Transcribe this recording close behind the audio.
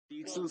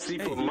Hey,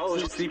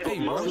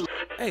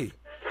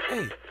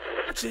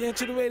 put your hand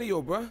to the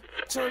radio, bro.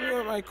 Turn me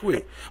up right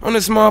quick. I'm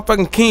this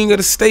motherfucking king of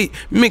the state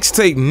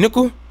mixtape,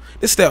 nickel.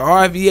 This that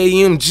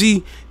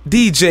RVAMG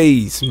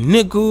DJs,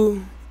 nickel,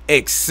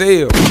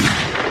 Excel.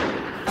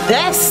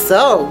 That's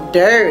so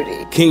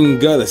dirty. King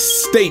of the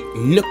state,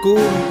 nickel.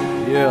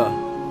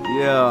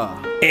 Yeah.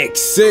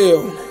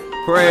 Excel.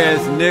 Prayers,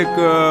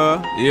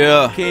 nigga.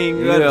 Yeah.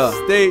 King of the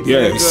state,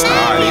 nigga.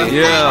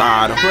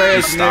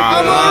 Prayers,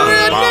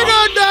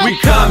 nigga. We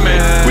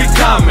coming.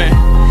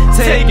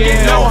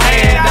 Taking no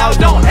handout.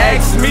 Don't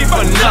ask me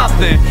for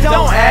nothing.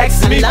 Don't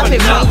ask me for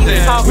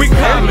nothing. We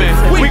coming.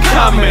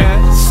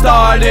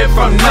 Started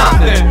from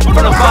nothing.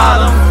 From the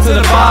bottom to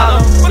the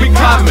bottom. We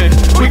coming.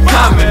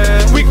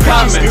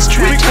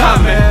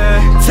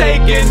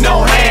 Taking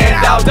no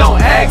handout.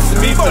 Don't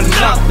ask me for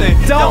nothing.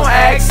 Don't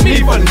ask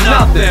me for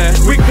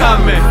nothing. We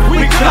coming.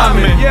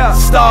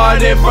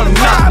 Started from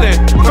nothing.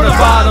 From the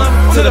bottom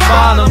to the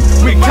bottom.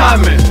 We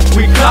coming.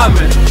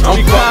 I'm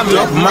fucked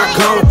up, my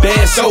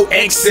confidence so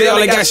Excel,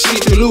 I got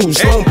shit to lose.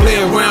 Don't play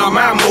around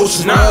my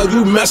emotions, now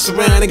you mess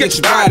around and get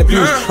your body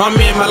abused. I'm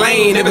in my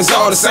lane, if it's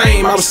all the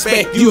same, I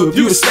respect you if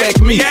you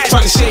respect me.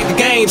 Trying to shake the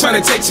game, trying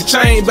to take your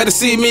chain, better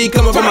see me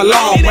coming from a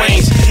long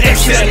range.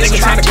 Excel niggas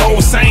trying to go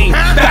insane.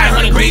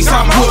 500 beats,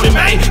 I'm moving,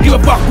 man. Give a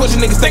fuck what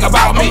you niggas think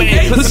about me,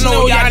 man. Listen,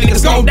 know y'all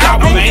niggas gon'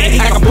 doubt me, man.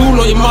 I can fool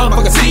on your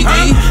motherfucking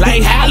TV.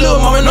 Like, how little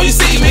mama know you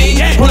see me?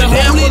 Wanna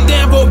hold it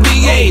down for a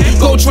BA.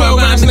 Go 12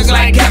 rounds, niggas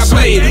like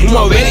cosplay.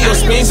 My radio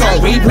spins on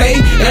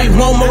replay. And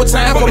one more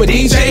time for a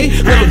DJ.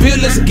 Never feel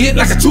let's get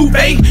like a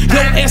toothache.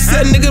 Yo,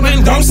 S7 nigga,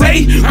 man, don't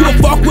say. Give a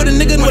fuck what a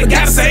nigga know what I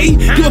gotta say.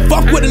 Give a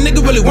fuck what a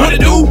nigga really wanna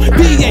do.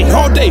 BA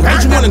all day,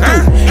 what you wanna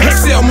do?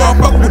 Excel,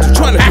 motherfucker, what you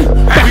tryna do?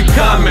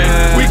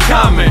 We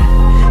coming.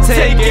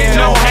 Taking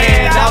no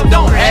handout.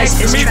 Don't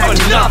ask me for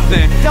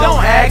nothing.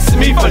 Don't ask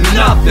me for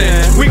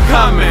nothing. We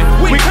coming.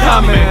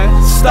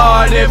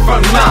 Started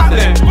from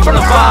nothing. From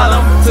the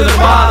bottom to the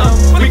bottom.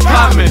 We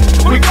coming.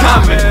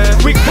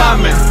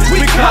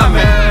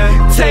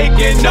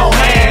 Taking no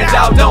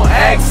handout. Don't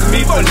ask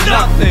me for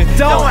nothing.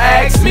 Don't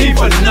ask me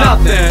for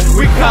nothing.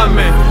 We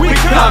coming.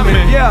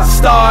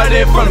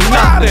 Started from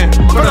nothing.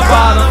 From the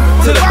bottom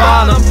to the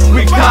bottom.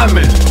 We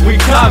coming.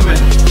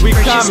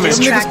 Them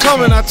niggas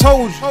coming, I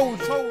told you.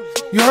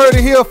 You heard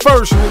it here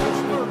first,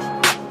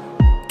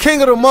 nigga.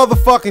 King of the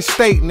motherfucking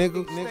state,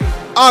 nigga.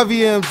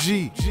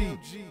 RVMG.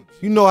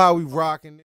 You know how we rockin'.